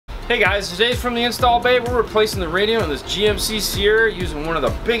Hey guys, today from the install bay, we're replacing the radio in this GMC Sierra using one of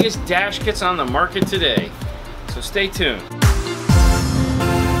the biggest dash kits on the market today. So stay tuned.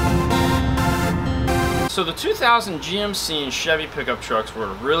 So the 2000 GMC and Chevy pickup trucks were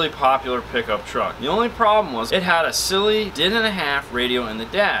a really popular pickup truck. The only problem was it had a silly DIN-and-a-half radio in the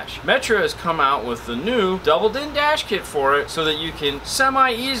dash. Metro has come out with the new double DIN dash kit for it so that you can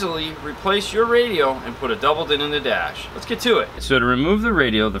semi-easily replace your radio and put a double DIN in the dash. Let's get to it. So to remove the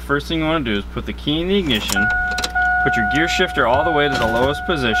radio, the first thing you want to do is put the key in the ignition, put your gear shifter all the way to the lowest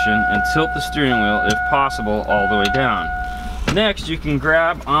position, and tilt the steering wheel, if possible, all the way down. Next, you can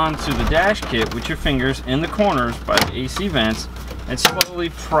grab onto the dash kit with your fingers in the corners by the AC vents and slowly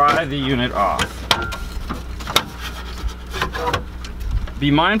pry the unit off.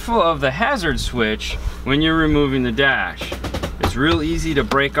 Be mindful of the hazard switch when you're removing the dash. It's real easy to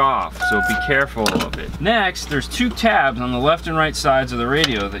break off, so be careful of it. Next, there's two tabs on the left and right sides of the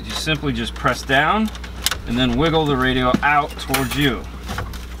radio that you simply just press down and then wiggle the radio out towards you.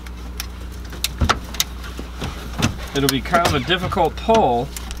 It'll be kind of a difficult pull,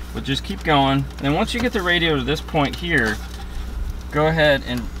 but just keep going. And once you get the radio to this point here, go ahead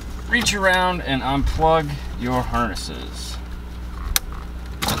and reach around and unplug your harnesses.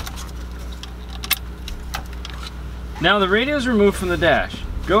 Now the radio is removed from the dash.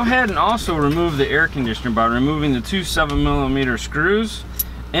 Go ahead and also remove the air conditioner by removing the two 7mm screws,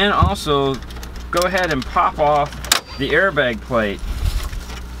 and also go ahead and pop off the airbag plate.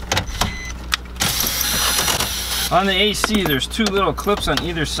 On the AC, there's two little clips on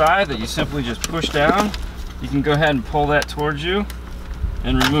either side that you simply just push down. You can go ahead and pull that towards you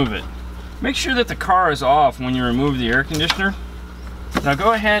and remove it. Make sure that the car is off when you remove the air conditioner. Now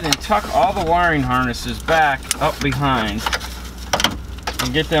go ahead and tuck all the wiring harnesses back up behind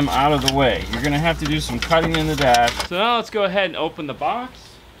and get them out of the way. You're gonna have to do some cutting in the dash. So now let's go ahead and open the box,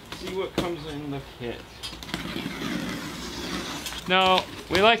 see what comes in the kit. Now,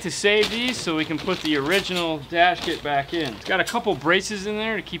 we like to save these so we can put the original dash kit back in. It's got a couple braces in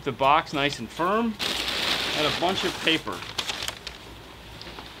there to keep the box nice and firm, and a bunch of paper.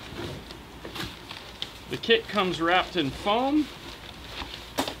 The kit comes wrapped in foam.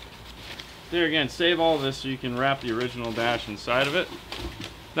 There again, save all this so you can wrap the original dash inside of it.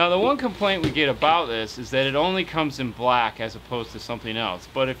 Now the one complaint we get about this is that it only comes in black as opposed to something else.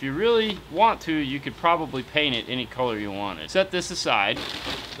 But if you really want to, you could probably paint it any color you wanted. Set this aside.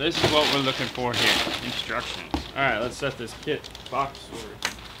 This is what we're looking for here. Instructions. Alright, let's set this kit box forward.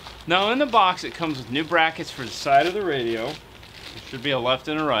 Now in the box it comes with new brackets for the side of the radio. There should be a left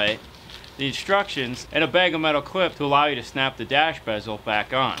and a right. The instructions, and a bag of metal clip to allow you to snap the dash bezel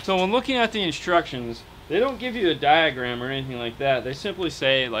back on. So when looking at the instructions, they don't give you a diagram or anything like that. They simply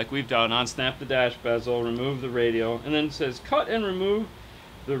say, like we've done, unsnap the dash bezel, remove the radio, and then it says cut and remove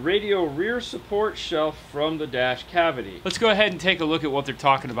the radio rear support shelf from the dash cavity. Let's go ahead and take a look at what they're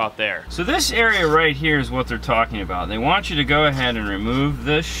talking about there. So this area right here is what they're talking about. They want you to go ahead and remove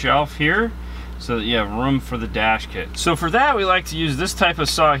this shelf here so that you have room for the dash kit. So for that, we like to use this type of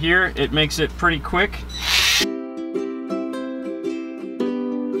saw here. It makes it pretty quick.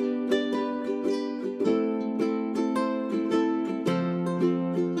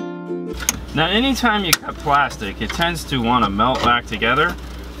 Now anytime you cut plastic, it tends to want to melt back together,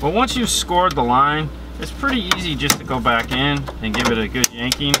 but once you've scored the line, it's pretty easy just to go back in and give it a good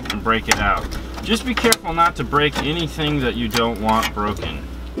yanking and break it out. Just be careful not to break anything that you don't want broken.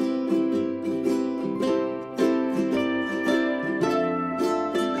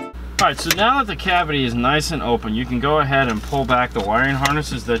 Alright, so now that the cavity is nice and open, you can go ahead and pull back the wiring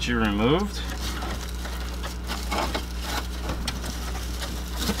harnesses that you removed.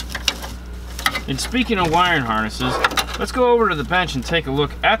 And speaking of wiring harnesses, let's go over to the bench and take a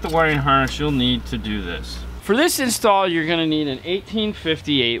look at the wiring harness you'll need to do this. For this install, you're going to need an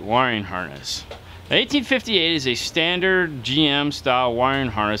 1858 wiring harness. The 1858 is a standard GM style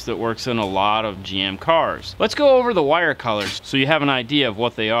wiring harness that works in a lot of GM cars. Let's go over the wire colors so you have an idea of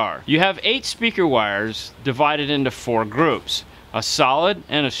what they are. You have 8 speaker wires divided into 4 groups. A solid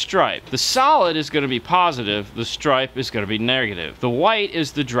and a stripe. The solid is going to be positive, the stripe is going to be negative. The white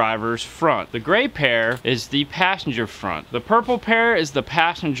is the driver's front. The gray pair is the passenger front. The purple pair is the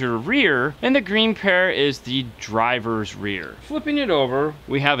passenger rear, and the green pair is the driver's rear. Flipping it over,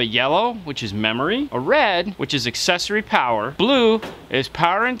 we have a yellow, which is memory, a red, which is accessory power, blue is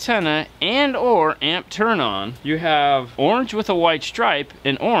power antenna and or amp turn on. You have orange with a white stripe,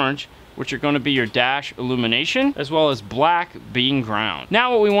 and orange, which are going to be your dash illumination, as well as black being ground.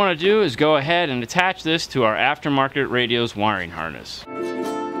 Now what we want to do is go ahead and attach this to our aftermarket radio's wiring harness.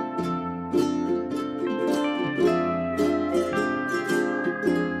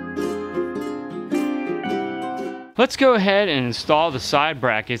 Let's go ahead and install the side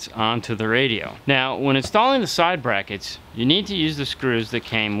brackets onto the radio. Now, when installing the side brackets, you need to use the screws that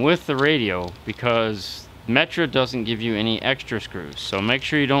came with the radio because Metra doesn't give you any extra screws. So make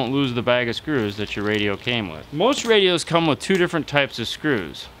sure you don't lose the bag of screws that your radio came with. Most radios come with two different types of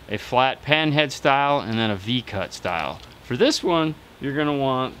screws, a flat panhead style and then a V-cut style. For this one, you're gonna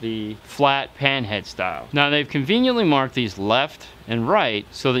want the flat panhead style. Now they've conveniently marked these left and right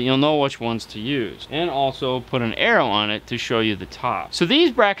so that you'll know which ones to use, and also put an arrow on it to show you the top. So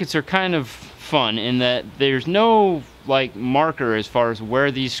these brackets are kind of fun in that there's no like marker as far as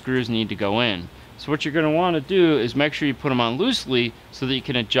where these screws need to go in. So what you're gonna wanna do is make sure you put them on loosely so that you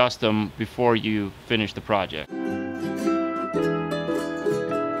can adjust them before you finish the project.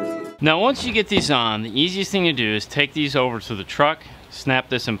 Now once you get these on, the easiest thing to do is take these over to the truck, snap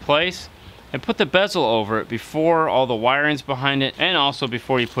this in place, and put the bezel over it before all the wiring's behind it, and also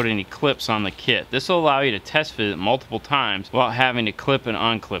before you put any clips on the kit. This will allow you to test fit it multiple times without having to clip and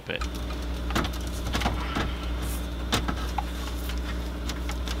unclip it.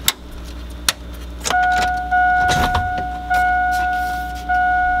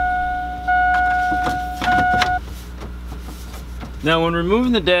 Now when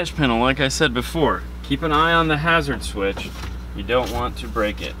removing the dash panel, like I said before, keep an eye on the hazard switch. You don't want to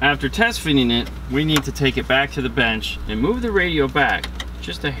break it. After test fitting it, we need to take it back to the bench and move the radio back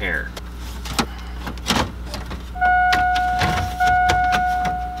just a hair.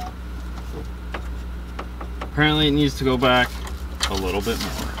 Apparently it needs to go back a little bit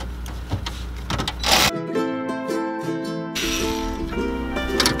more.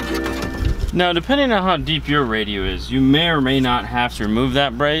 Now, depending on how deep your radio is, you may or may not have to remove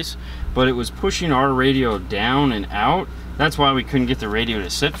that brace, but it was pushing our radio down and out. That's why we couldn't get the radio to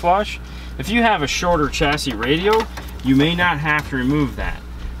sit flush. If you have a shorter chassis radio, you may not have to remove that.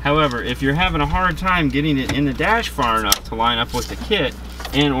 However, if you're having a hard time getting it in the dash far enough to line up with the kit,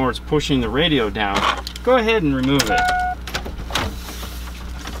 and or it's pushing the radio down, go ahead and remove it.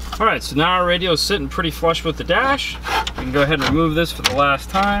 Alright, so now our radio is sitting pretty flush with the dash. We can go ahead and remove this for the last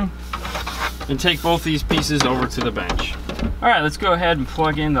time and take both these pieces over to the bench. Alright, let's go ahead and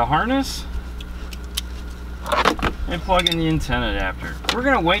plug in the harness and plug in the antenna adapter. We're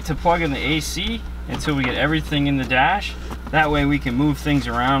going to wait to plug in the AC until we get everything in the dash. That way we can move things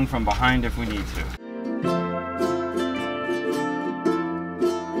around from behind if we need to.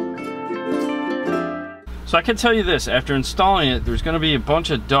 So I can tell you this, after installing it, there's going to be a bunch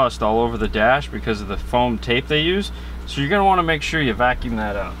of dust all over the dash because of the foam tape they use. So you're going to want to make sure you vacuum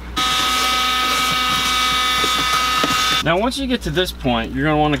that up. Now once you get to this point, you're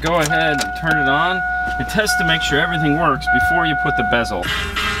going to want to go ahead and turn it on and test to make sure everything works before you put the bezel.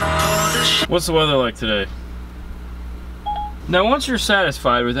 What's the weather like today? Now once you're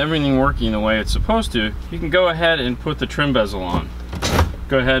satisfied with everything working the way it's supposed to, you can go ahead and put the trim bezel on.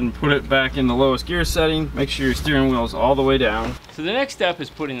 Go ahead and put it back in the lowest gear setting. Make sure your steering wheel is all the way down. So the next step is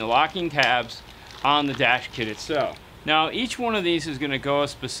putting the locking tabs on the dash kit itself. Now each one of these is going to go a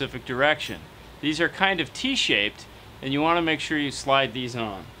specific direction. These are kind of T-shaped, and you want to make sure you slide these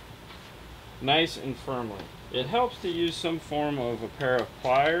on nice and firmly. It helps to use some form of a pair of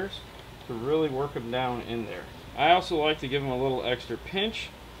pliers to really work them down in there. I also like to give them a little extra pinch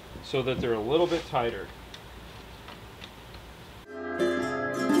so that they're a little bit tighter.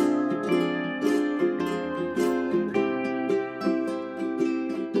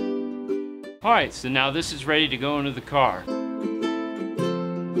 Alright, so now this is ready to go into the car.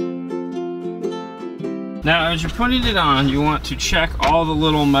 Now as you're putting it on, you want to check all the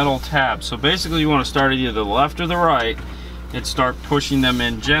little metal tabs. So basically you want to start at either the left or the right and start pushing them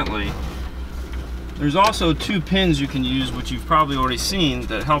in gently. There's also two pins you can use, which you've probably already seen,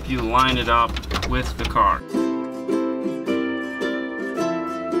 that help you line it up with the car.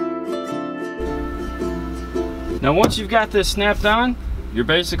 Now once you've got this snapped on, you're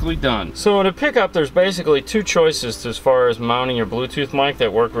basically done. So in a pickup, there's basically two choices as far as mounting your Bluetooth mic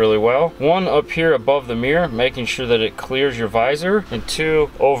that work really well. One up here above the mirror, making sure that it clears your visor, and two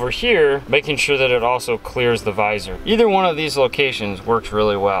over here, making sure that it also clears the visor. Either one of these locations works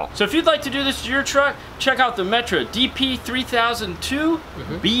really well. So if you'd like to do this to your truck, check out the Metra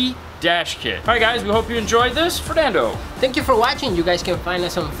DP3002B dash kit. All right guys, we hope you enjoyed this. Fernando. Thank you for watching. You guys can find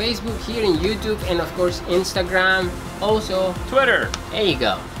us on Facebook, here in YouTube, and of course Instagram, also Twitter. There you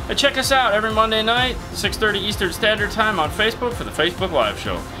go. And check us out every Monday night, 6:30 Eastern Standard Time on Facebook for the Facebook Live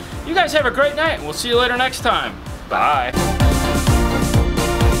Show. You guys have a great night, and we'll see you later next time. Bye.